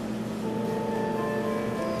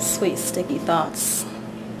 Sweet sticky thoughts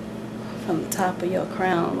from the top of your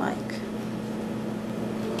crown like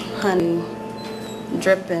honey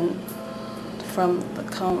dripping from the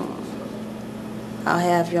comb. I'll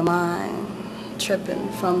have your mind tripping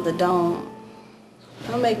from the dome.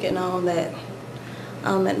 I'll make it known that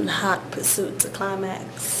I'm in hot pursuit to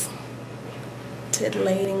climax.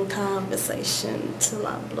 Titillating conversation till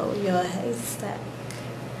I blow your haystack.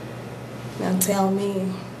 Now tell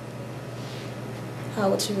me, how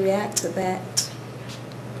would you react to that?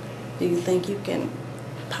 Do you think you can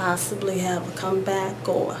possibly have a comeback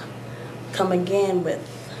or come again with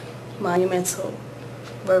monumental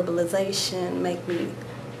verbalization, make me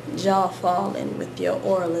jaw falling with your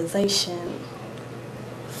oralization?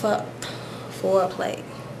 Fuck foreplay.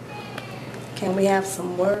 Can we have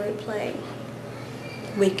some wordplay?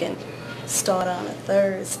 We can start on a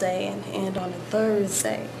Thursday and end on a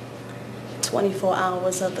Thursday. 24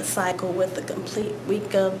 hours of the cycle with a complete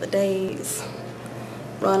week of the days.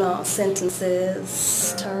 Run on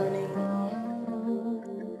sentences, turning.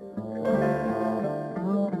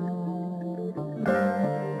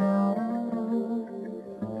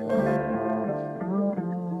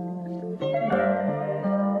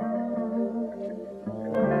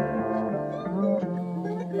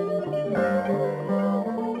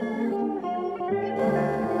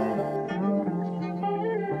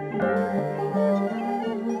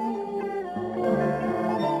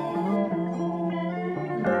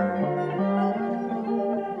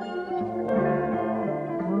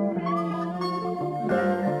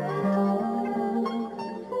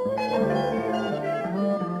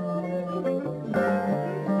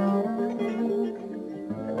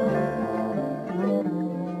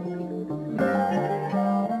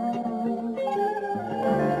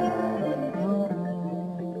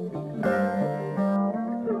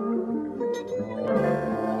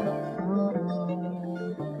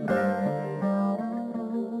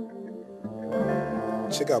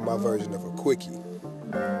 Check out my version of a quickie.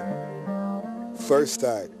 First,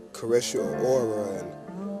 I caress your aura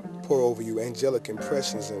and pour over you angelic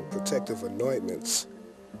impressions and protective anointments.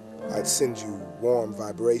 I'd send you warm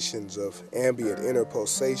vibrations of ambient inner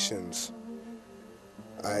pulsations.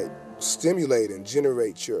 I'd stimulate and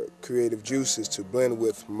generate your creative juices to blend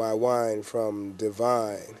with my wine from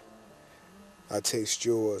divine. I taste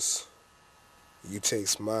yours, you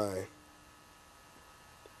taste mine.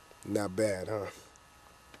 Not bad, huh?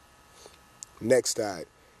 Next, I'd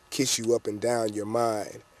kiss you up and down your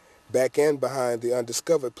mind, back and behind the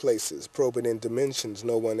undiscovered places, probing in dimensions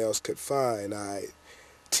no one else could find. I'd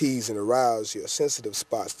tease and arouse your sensitive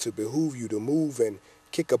spots to behoove you to move and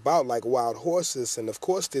kick about like wild horses, and of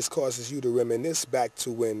course this causes you to reminisce back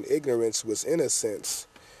to when ignorance was innocence.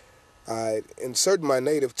 I'd insert my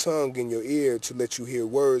native tongue in your ear to let you hear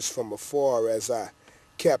words from afar as I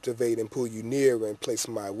captivate and pull you near and place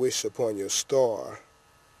my wish upon your star.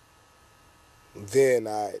 Then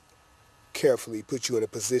I'd carefully put you in a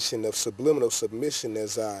position of subliminal submission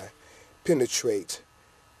as I penetrate,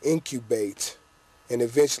 incubate, and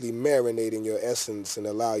eventually marinate in your essence and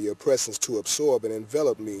allow your presence to absorb and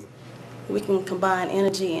envelop me. We can combine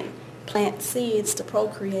energy and plant seeds to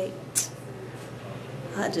procreate.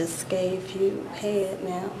 I just gave you head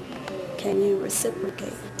now. Can you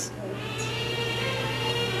reciprocate?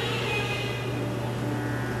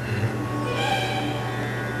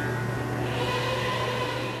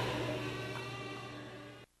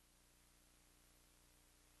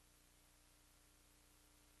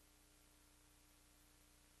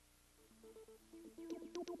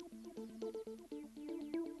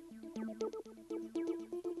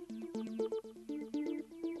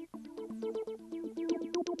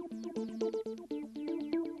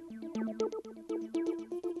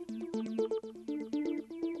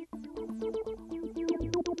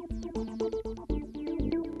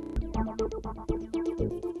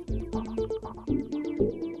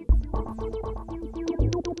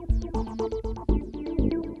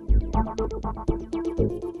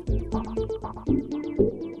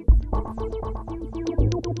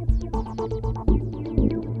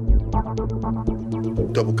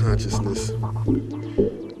 Double consciousness,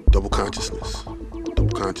 double consciousness, double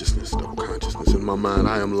consciousness, double consciousness. In my mind,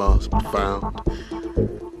 I am lost but found.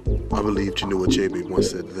 I believe Chinua Achebe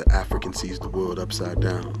once said that the African sees the world upside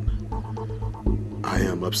down. I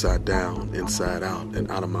am upside down, inside out,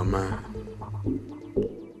 and out of my mind.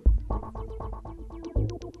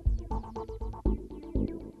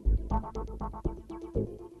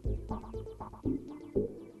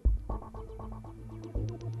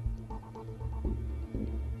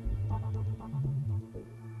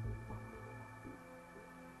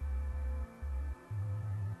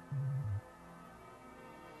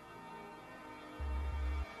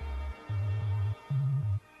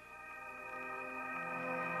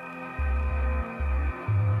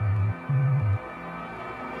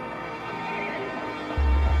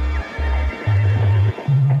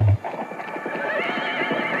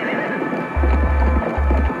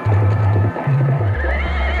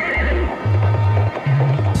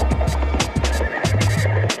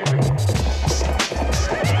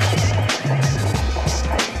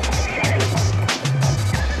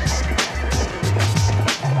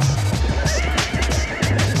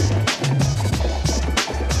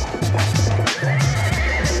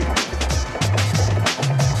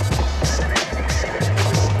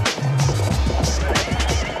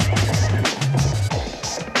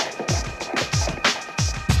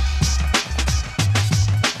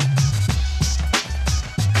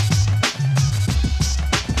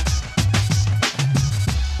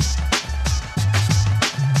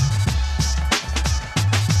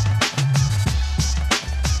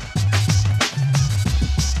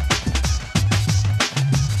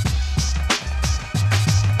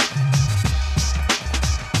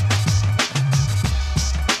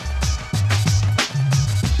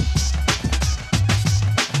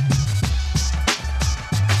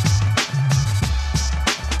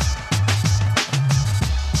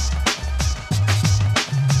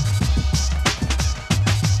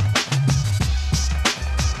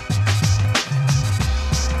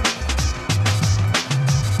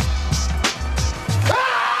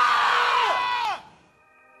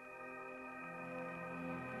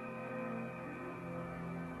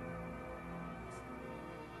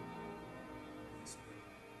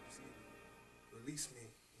 Release me.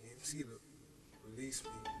 You ain't see the release me.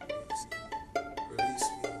 You ain't see the release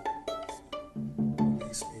me.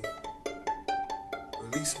 Release me.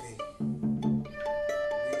 Release me.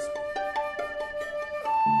 Release me.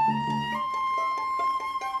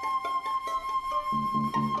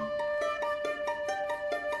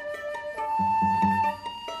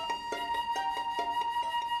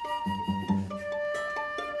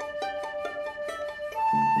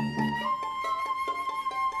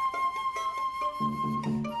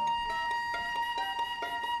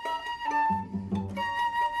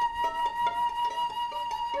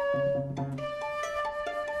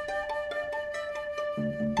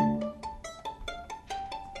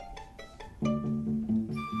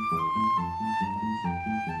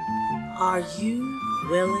 Are you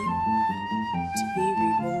willing to be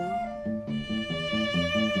reborn?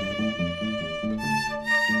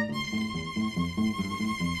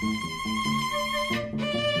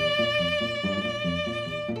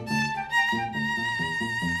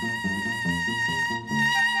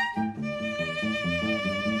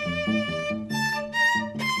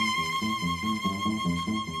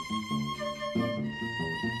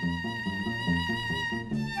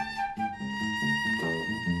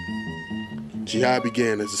 Jihad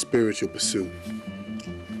began as a spiritual pursuit.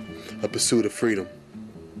 a pursuit of freedom.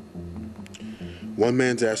 One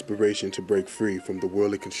man's aspiration to break free from the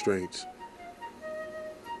worldly constraints.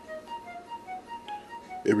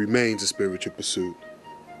 It remains a spiritual pursuit.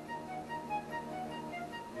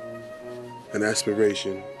 An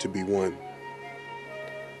aspiration to be one.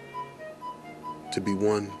 To be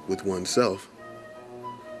one with oneself.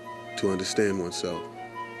 To understand oneself.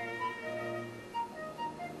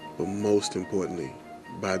 But most importantly,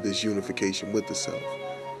 by this unification with the self,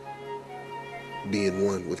 being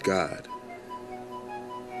one with God,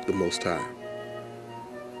 the Most High.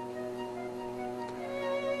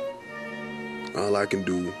 All I can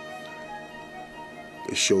do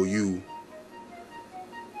is show you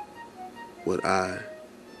what I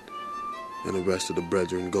and the rest of the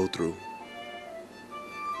brethren go through.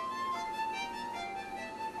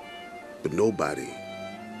 But nobody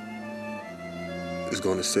is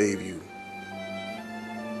going to save you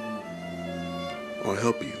or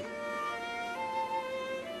help you.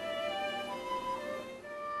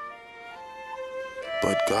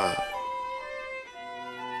 But God.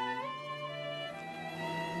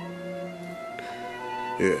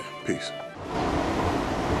 Yeah, peace.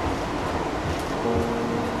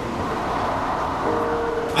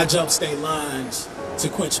 I jump state lines to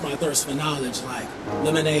quench my thirst for knowledge like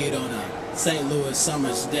lemonade on a St. Louis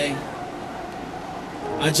summer's day.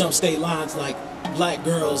 I jump state lines like black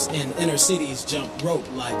girls in inner cities jump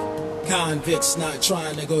rope, like convicts not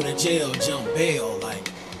trying to go to jail jump bail,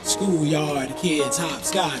 like schoolyard kids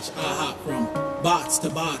hopscotch. I hop from box to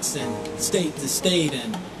box and state to state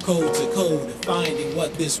and code to code, finding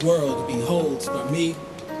what this world beholds for me.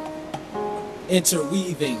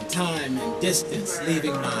 Interweaving time and distance,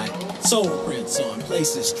 leaving my soul prints on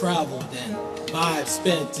places traveled and vibes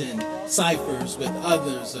spent in ciphers with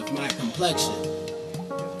others of my complexion.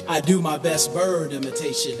 I do my best bird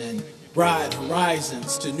imitation and ride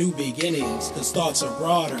horizons to new beginnings, cause thoughts are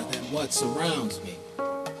broader than what surrounds me.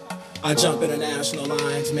 I jump international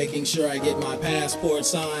lines, making sure I get my passport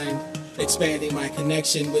signed, expanding my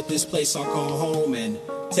connection with this place I call home, and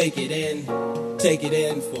take it in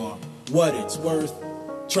for what it's worth.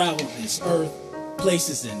 Travel this earth,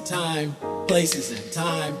 places in time, places in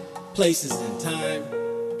time, places in time.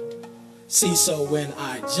 See, so when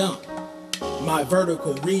I jump, my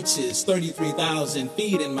vertical reach is 33,000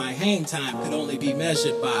 feet, and my hang time could only be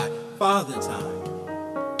measured by Father Time,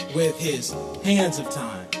 with his hands of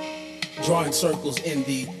time, drawing circles in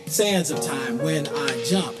the sands of time. When I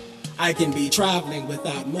jump, I can be traveling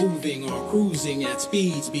without moving or cruising at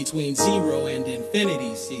speeds between 0 and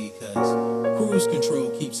infinity, see, cause cruise control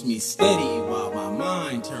keeps me steady while my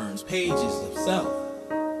mind turns pages of self.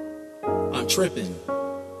 I'm tripping,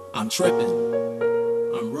 I'm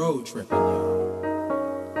road tripping, y'all.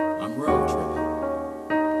 I'm road tripping.